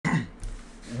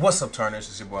What's up, Tarnish?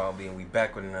 It's your boy Ali, and we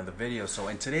back with another video. So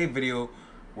in today's video,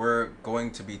 we're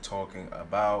going to be talking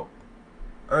about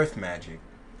Earth Magic,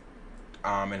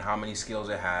 and how many skills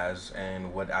it has,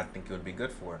 and what I think it would be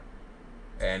good for.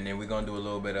 And then we're gonna do a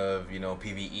little bit of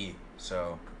PVE.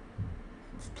 So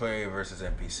player versus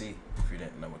NPC. If you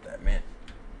didn't know what that meant,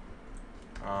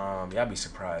 y'all be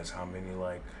surprised how many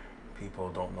people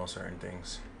don't know certain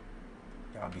things.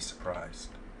 Y'all be surprised.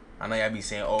 I know y'all be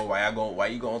saying, "Oh, why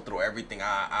you going through everything?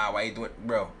 Why you doing,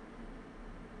 bro?"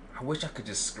 I wish I could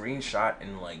just screenshot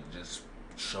and just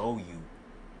show you.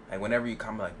 Like whenever you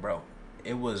come, like, bro,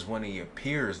 it was one of your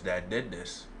peers that did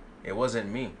this. It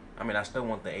wasn't me. I mean, I still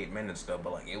want the 8 minutes though,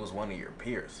 but it was one of your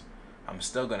peers. I'm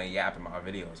still gonna yap in my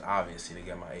videos, obviously, to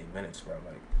get my 8 minutes, bro.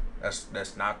 Like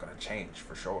that's not gonna change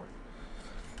for sure.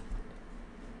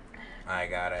 I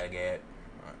gotta get.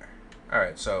 All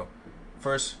right, so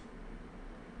first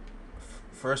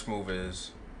move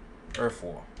is Earth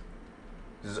Wall.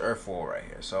 This is Earth Wall right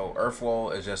here. So Earth Wall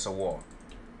is just a wall,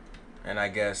 and I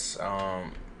guess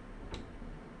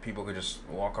people could just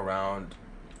walk around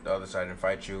the other side and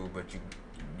fight you, but you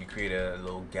create a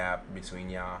little gap between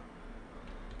y'all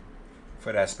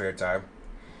for that spare time.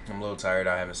 I'm a little tired.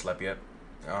 I haven't slept yet.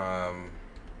 And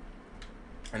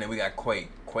then we got Quake.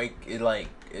 Quake,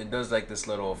 it does this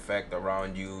little effect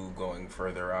around you going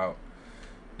further out.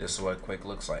 This is what Quake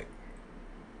looks like.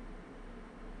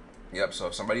 Yep, so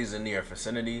if somebody's in your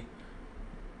vicinity,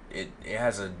 it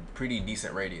has a pretty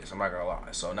decent radius, I'm not gonna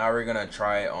lie. So now we're gonna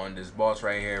try it on this boss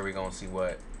right here. We're gonna see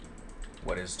what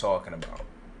it's talking about.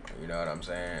 You know what I'm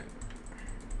saying?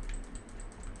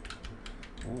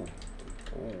 Ooh,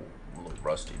 a little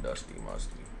rusty, dusty,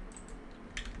 musty.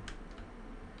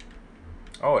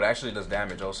 Oh, it actually does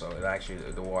damage also.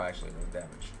 The wall actually does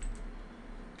damage.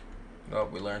 Oh,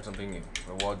 we learned something new.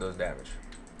 The wall does damage.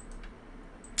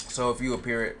 So if you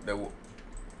appear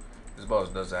this boss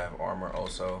does have armor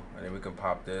also, and then we can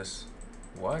pop this.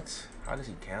 What? How does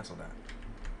he cancel that?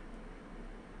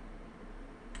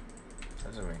 That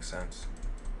doesn't make sense.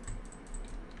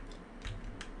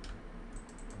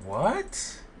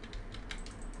 What?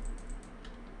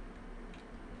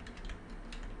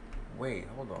 Wait,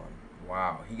 hold on.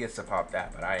 Wow, he gets to pop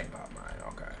that, but I ain't pop mine.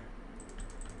 Okay.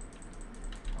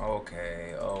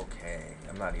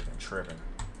 I'm not even tripping.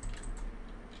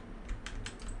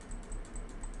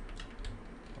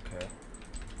 Okay.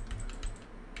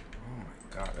 Oh my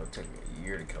god, it'll take me a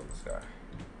year to kill this guy.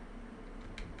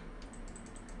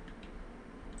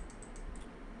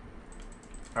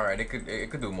 Alright, it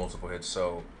could do multiple hits.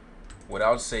 So what I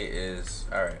would say is,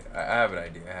 alright, I have an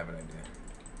idea. I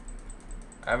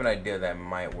have an idea that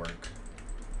might work.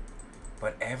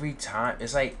 But every time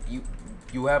it's like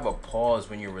you have a pause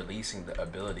when you're releasing the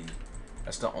ability.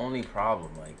 That's the only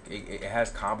problem. It has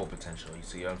combo potential. You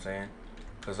see what I'm saying?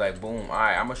 Cause boom,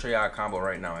 alright, I'm gonna show y'all a combo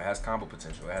right now. It has combo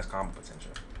potential.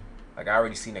 I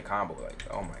already seen the combo.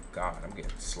 Oh my god, I'm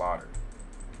getting slaughtered.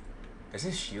 Is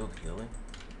his shield healing?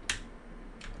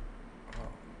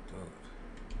 Oh, dude,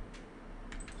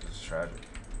 this is tragic.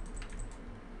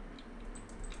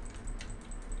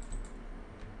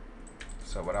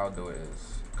 So what I'll do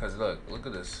is, cause look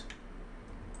at this.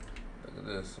 Look at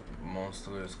this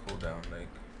monstrous cooldown,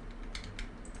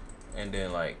 and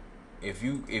then if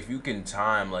you can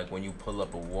time when you pull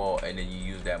up a wall and then you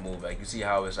use that move, you see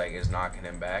how it's knocking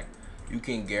him back. You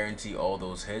can guarantee all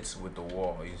those hits with the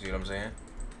wall. You see what I'm saying?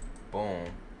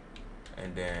 Boom,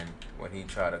 and then when he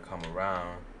try to come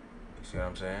around, you see what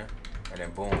I'm saying? And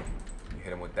then boom, you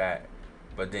hit him with that.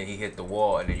 But then he hit the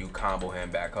wall and then you combo him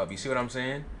back up. You see what I'm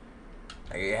saying?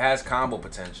 It has combo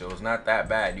potential. It's not that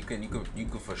bad. You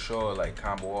could for sure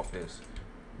combo off this,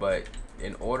 but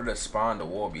in order to spawn the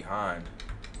wall behind,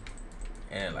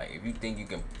 and if you think you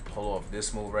can pull off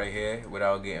this move right here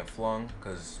without getting flung,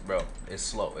 cause bro, it's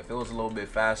slow. If it was a little bit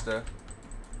faster,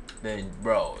 then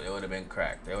bro, it would have been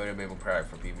cracked. It would have been cracked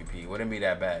for PvP. It wouldn't be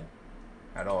that bad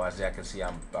at all. As I can see,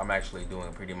 I'm actually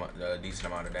doing pretty much a decent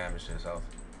amount of damage to himself,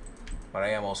 but I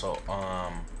am also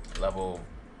level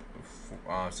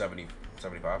 70.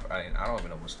 75. I don't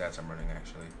even know what stats I'm running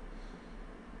actually.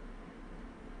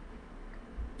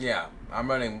 Yeah, I'm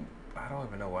running. I don't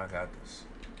even know why I got this.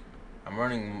 I'm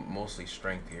running mostly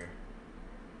strength here.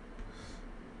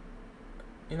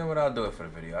 You know what? I'll do it for the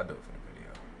video. I'll do it for the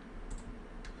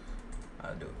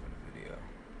video.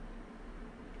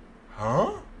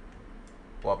 Huh?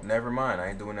 Well, never mind. I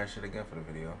ain't doing that shit again for the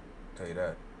video. I'll tell you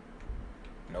that.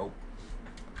 Nope.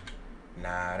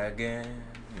 Not again.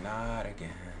 Not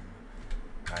again.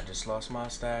 I just lost my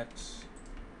stats.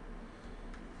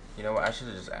 You know what? I should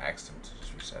have just asked him to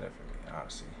just reset it for me,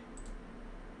 honestly.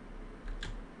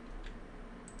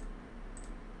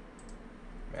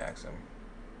 Max him.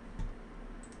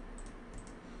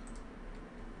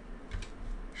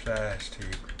 Slash T.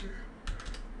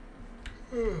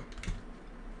 Let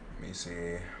me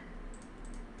see.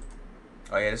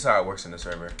 Oh yeah, this is how it works in the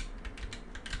server.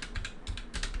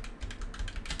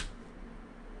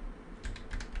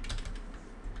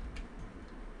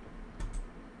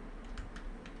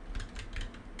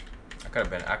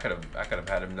 I could have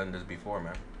had him done this before,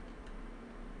 man.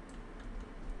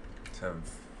 Instead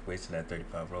of wasting that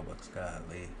 35 Robux,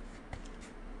 golly.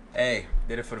 Hey,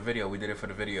 did it for the video. We did it for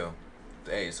the video.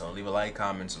 Hey, so leave a like,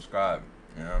 comment, subscribe.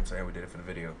 You know what I'm saying? We did it for the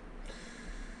video.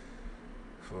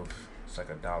 Oof, it's like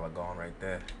 $1 gone right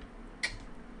there.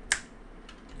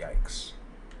 Yikes.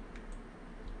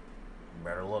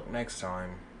 Better luck next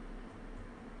time.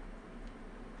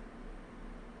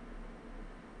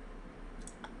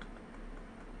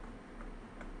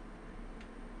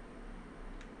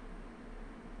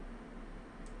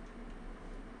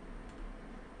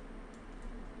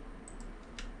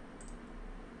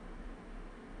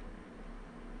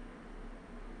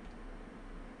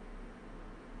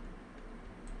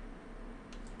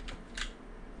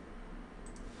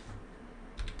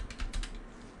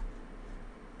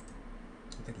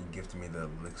 I think he gifted me the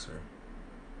elixir.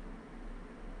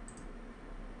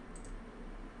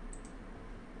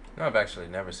 No, I've actually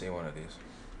never seen one of these.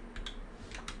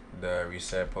 The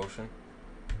reset potion.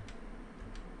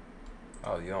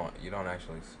 Oh, you don't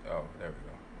actually. Oh, there we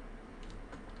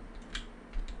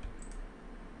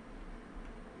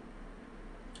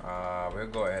go. We'll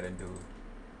go ahead and do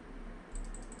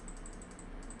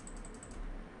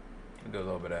a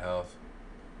little bit of health.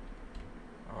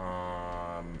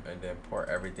 And then pour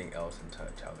everything else into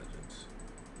intelligence.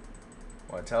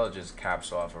 Well, intelligence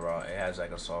caps off around. It has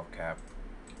like a soft cap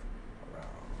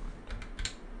around.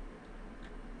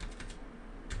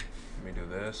 Let me do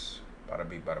this. Bada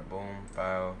beep, bada boom.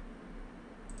 File.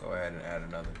 Go ahead and add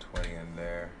another 20 in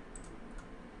there.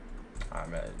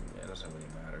 Man, it doesn't really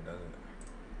matter, does it?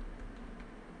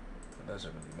 It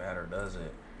doesn't really matter, does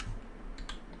it?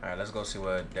 Alright, let's go see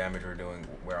what damage we're doing,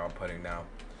 where I'm putting now.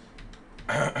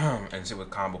 And see what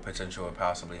combo potential it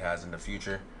possibly has in the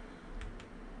future.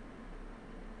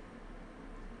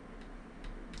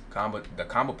 The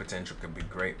combo potential could be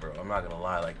great, bro. I'm not gonna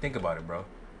lie. Like, think about it, bro.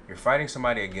 You're fighting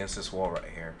somebody against this wall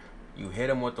right here. You hit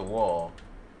him with the wall.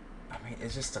 I mean,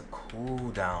 it's just a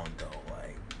cooldown, though.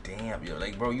 Like, damn, yo,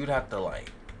 like, bro, you'd have to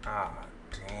like,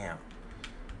 damn.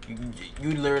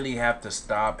 You literally have to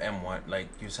stop M1, like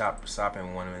you stop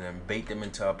M1 and then bait them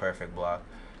into a perfect block,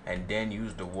 and then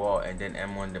use the wall, and then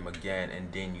M1 them again,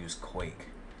 and then use Quake.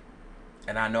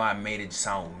 And I know I made it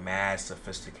sound mad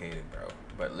sophisticated, bro,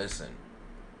 but listen,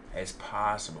 it's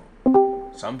possible.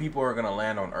 Some people are gonna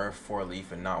land on Earth 4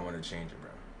 Leaf and not want to change it, bro.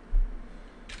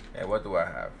 Hey, what do I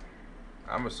have?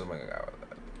 I'm assuming I got,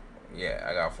 yeah,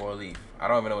 I got 4 Leaf. I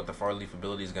don't even know what the 4 Leaf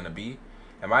ability is gonna be.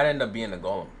 It might end up being the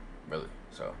Golem, really.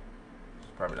 So it's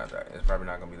probably not that. It's probably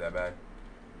not gonna be that bad.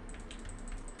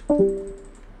 Ooh,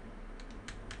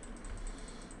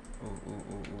 ooh, ooh,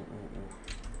 ooh, ooh, ooh.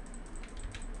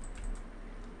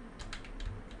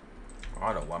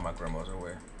 I don't know why my grandma's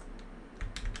away.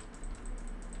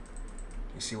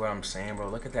 You see what I'm saying, bro?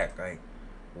 Look at that. Like,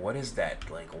 what is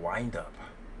that? Like, wind up.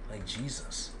 Like,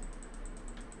 Jesus.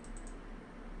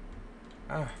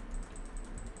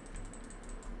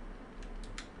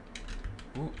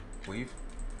 Ooh, weave.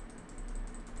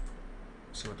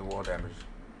 See what the wall damage.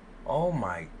 Oh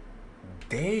my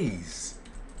days.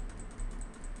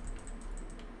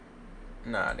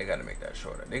 Nah, they gotta make that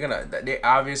shorter. They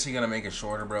obviously gonna make it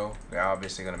shorter, bro. They're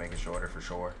obviously gonna make it shorter for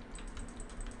sure.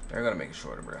 They're gonna make it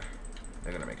shorter, bro.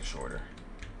 They're gonna make it shorter.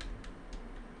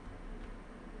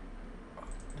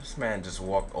 This man just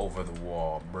walked over the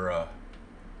wall, bruh.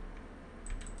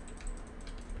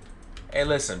 Hey,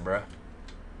 listen, bruh.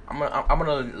 I'm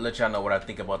gonna let y'all know what I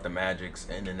think about the magics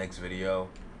in the next video,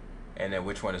 and then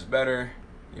which one is better.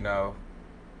 You know,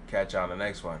 catch y'all in the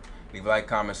next one. Leave a like,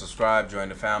 comment, subscribe, join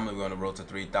the family. We're on the road to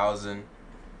 3,000.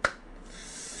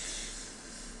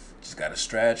 Just gotta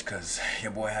stretch, cause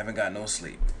your boy haven't got no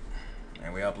sleep,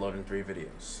 and we're uploading 3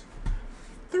 videos.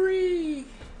 3.